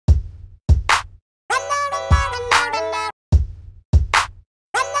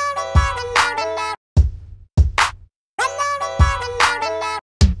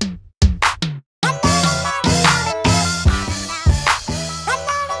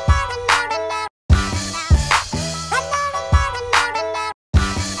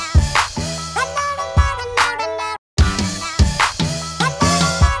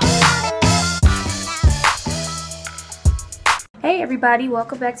everybody,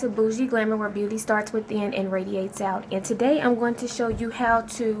 welcome back to Bougie Glamour, where beauty starts within and radiates out. And today I'm going to show you how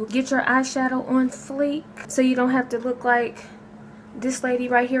to get your eyeshadow on fleek so you don't have to look like this lady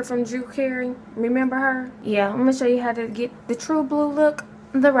right here from Carey. Remember her? Yeah, I'm going to show you how to get the true blue look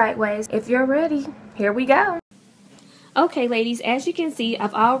the right way. If you're ready, here we go. Okay, ladies, as you can see,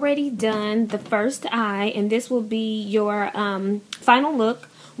 I've already done the first eye, and this will be your final look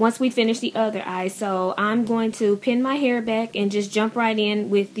once we finish the other eye. So I'm going to pin my hair back and just jump right in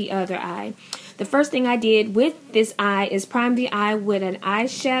with the other eye. The first thing I did with this eye is prime the eye with an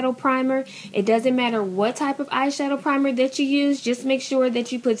eyeshadow primer. It doesn't matter what type of eyeshadow primer that you use, just make sure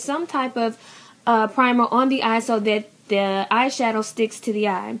that you put some type of primer on the eye so that the eyeshadow sticks to the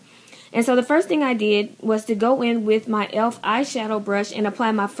eye. And so the first thing I did was to go in with my e.l.f. eyeshadow brush and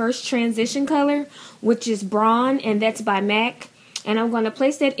apply my first transition color, which is Brawn, and that's by MAC. And I'm going to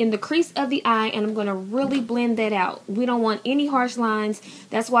place that in the crease of the eye, and I'm going to really blend that out. We don't want any harsh lines.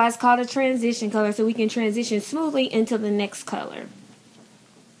 That's why it's called a transition color, so we can transition smoothly into the next color.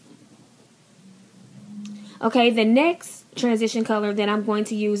 Okay, the next transition color that I'm going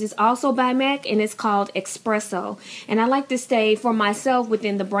to use is also by MAC, and it's called Espresso. And I like to stay for myself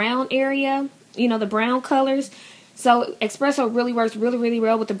within the brown area, you know, the brown colors. So Espresso really works really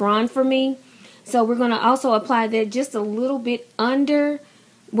well with the brawn for me. So we're going to also apply that just a little bit under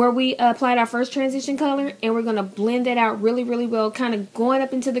where we applied our first transition color, and we're going to blend that out really well, kind of going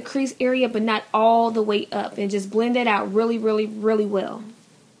up into the crease area, but not all the way up, and just blend it out really well.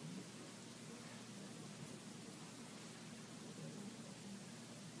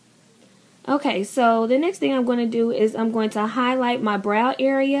 Okay, so the next thing I'm going to do is I'm going to highlight my brow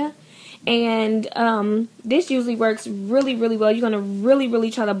area. And this usually works really well. You're going to really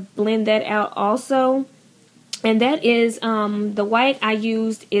try to blend that out also. And that is the white I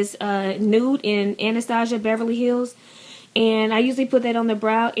used is Nude in Anastasia Beverly Hills. And I usually put that on the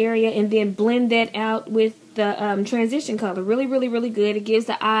brow area and then blend that out with the transition color. Really good. It gives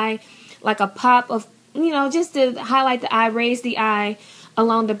the eye like a pop of, you know, just to highlight the eye, raise the eye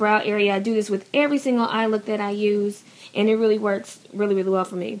along the brow area. I do this with every single eye look that I use, and it really works really well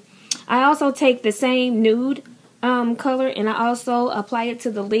for me. I also take the same nude color, and I also apply it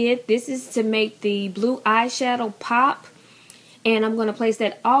to the lid. This is to make the blue eyeshadow pop, and I'm going to place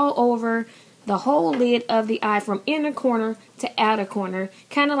that all over the whole lid of the eye from inner corner to outer corner,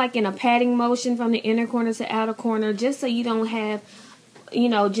 kind of like in a patting motion from the inner corner to outer corner, just so you don't have, you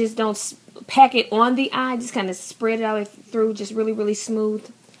know, just don't pack it on the eye, just kind of spread it out through, just really smooth.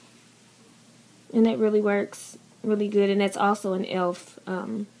 And that really works really good, and that's also an e.l.f.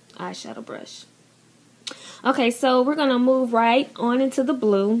 eyeshadow brush. Okay, so we're going to move right on into the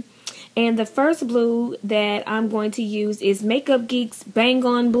blue. And the first blue that I'm going to use is Makeup Geek's Bang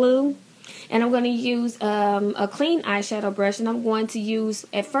On Blue. And I'm going to use a clean eyeshadow brush. And I'm going to use,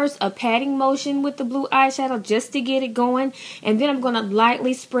 at first, a patting motion with the blue eyeshadow just to get it going. And then I'm going to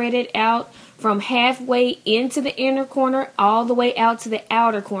lightly spread it out from halfway into the inner corner all the way out to the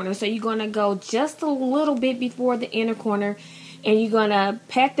outer corner. So you're going to go just a little bit before the inner corner, and you're going to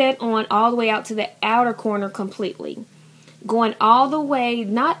pat that on all the way out to the outer corner completely. Going all the way,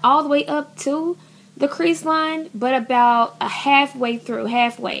 not all the way up to the crease line, but about halfway through,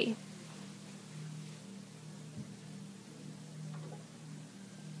 halfway.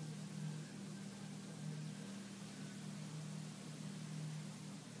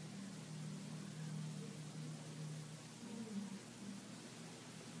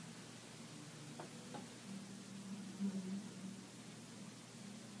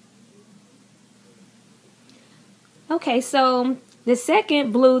 Okay, so the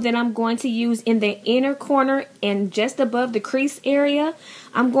second blue that I'm going to use in the inner corner and just above the crease area,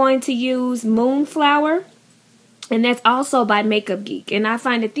 I'm going to use Moonflower, and that's also by Makeup Geek. And I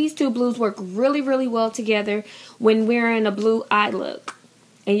find that these two blues work really well together when wearing a blue eye look.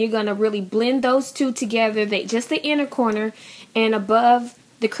 And you're going to really blend those two together, just the inner corner and above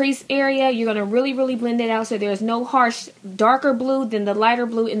the crease area. You're going to really blend it out so there's no harsh darker blue than the lighter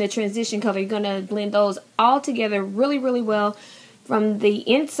blue in the transition color. You're going to blend those all together really well from the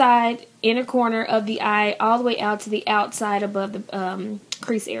inside inner corner of the eye all the way out to the outside above the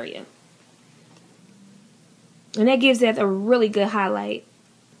crease area. And that gives that a really good highlight.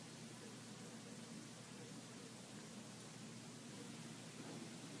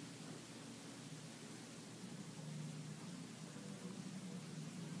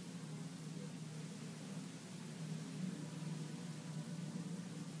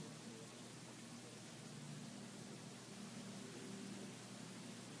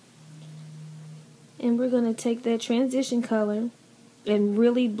 And we're going to take that transition color and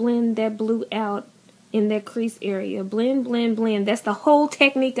really blend that blue out in that crease area. Blend, blend, blend. That's the whole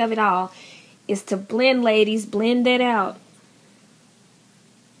technique of it all, is to blend, ladies. Blend that out.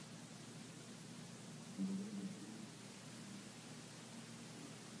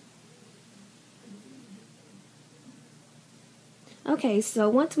 Okay, so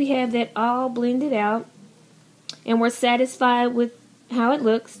once we have that all blended out and we're satisfied with how it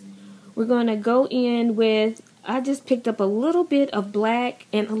looks, we're going to go in with, I just picked up a little bit of black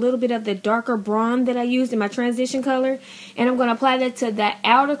and a little bit of the darker brown that I used in my transition color, and I'm going to apply that to the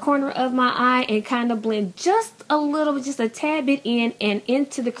outer corner of my eye and kind of blend just a little bit, just a tad bit in and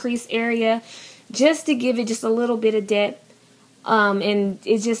into the crease area, just to give it just a little bit of depth, and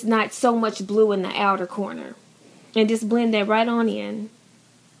it's just not so much blue in the outer corner. And just blend that right on in.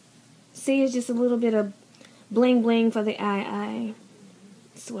 See, it's just a little bit of bling bling for the eye.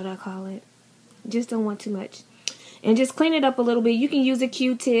 That's what I call it. Just don't want too much. And just clean it up a little bit. You can use a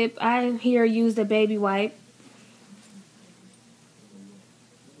Q-tip. I here use the baby wipe.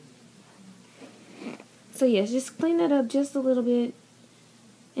 So yes, just clean it up just a little bit.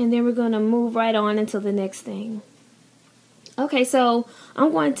 And then we're going to move right on into the next thing. Okay, so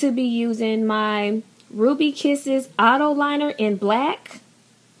I'm going to be using my Ruby Kisses Auto Liner in black,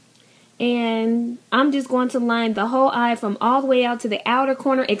 and I'm just going to line the whole eye from all the way out to the outer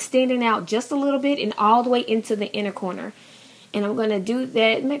corner, extending out just a little bit and all the way into the inner corner. And I'm going to do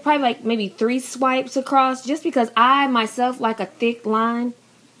that probably like maybe 3 swipes across, just because I myself like a thick line.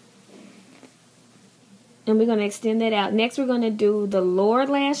 And we're going to extend that out. Next, we're going to do the lower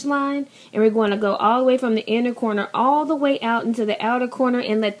lash line, and we're going to go all the way from the inner corner all the way out into the outer corner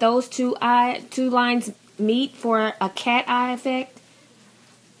and let those two lines meet for a cat eye effect.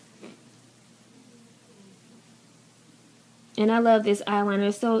 And I love this eyeliner.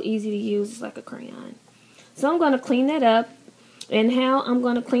 It's so easy to use. It's like a crayon. So I'm going to clean that up. And how I'm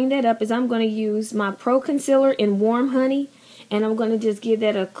going to clean that up is I'm going to use my Pro Concealer in Warm Honey, and I'm going to just give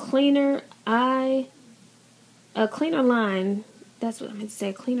that a cleaner line. That's what I meant to say,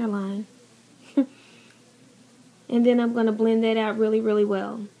 a cleaner line. And then I'm going to blend that out really, really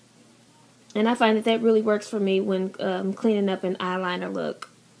well. And I find that that really works for me when cleaning up an eyeliner look.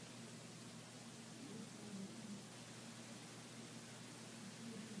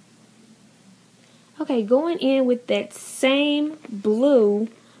 Okay, going in with that same blue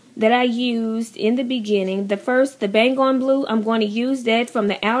that I used in the beginning, the Bang On blue, I'm going to use that from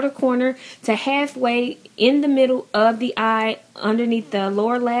the outer corner to halfway in the middle of the eye underneath the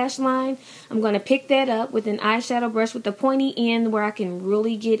lower lash line. I'm going to pick that up with an eyeshadow brush with the pointy end where I can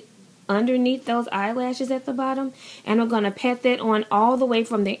really get underneath those eyelashes at the bottom. And I'm going to pat that on all the way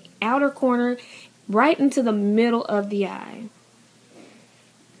from the outer corner right into the middle of the eye.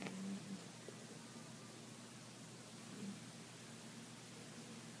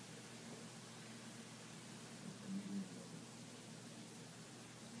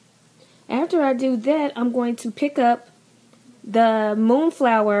 After I do that, I'm going to pick up the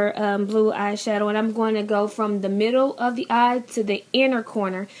Moonflower blue eyeshadow, and I'm going to go from the middle of the eye to the inner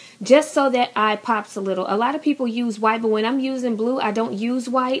corner, just so that eye pops a little. A lot of people use white, but when I'm using blue, I don't use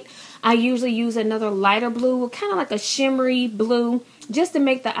white. I usually use another lighter blue, kind of like a shimmery blue, just to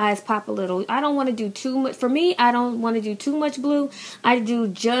make the eyes pop a little. I don't want to do too much. For me, I don't want to do too much blue. I do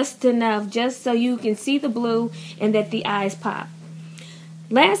just enough, just so you can see the blue and that the eyes pop.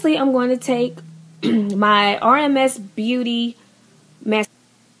 Lastly, I'm going to take my RMS Beauty mascara.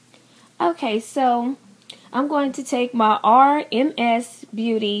 Okay, so I'm going to take my RMS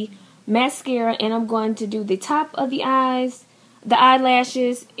Beauty mascara, and I'm going to do the top of the eyes, the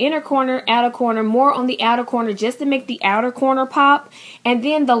eyelashes, inner corner, outer corner, more on the outer corner just to make the outer corner pop, and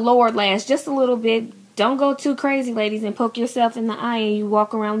then the lower lash just a little bit. Don't go too crazy, ladies, and poke yourself in the eye and you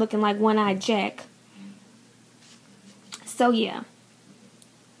walk around looking like One-Eyed Jack. So yeah.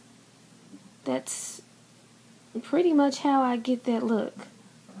 That's pretty much how I get that look.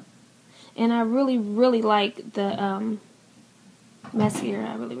 And I really, really like the mascara.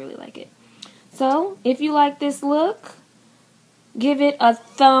 I really, really like it. So, if you like this look, give it a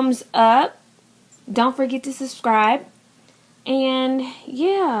thumbs up. Don't forget to subscribe. And,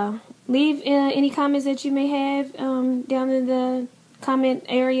 yeah, leave any comments that you may have down in the comment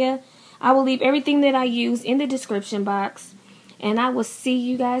area. I will leave everything that I use in the description box. And I will see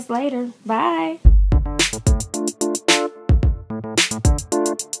you guys later. Bye.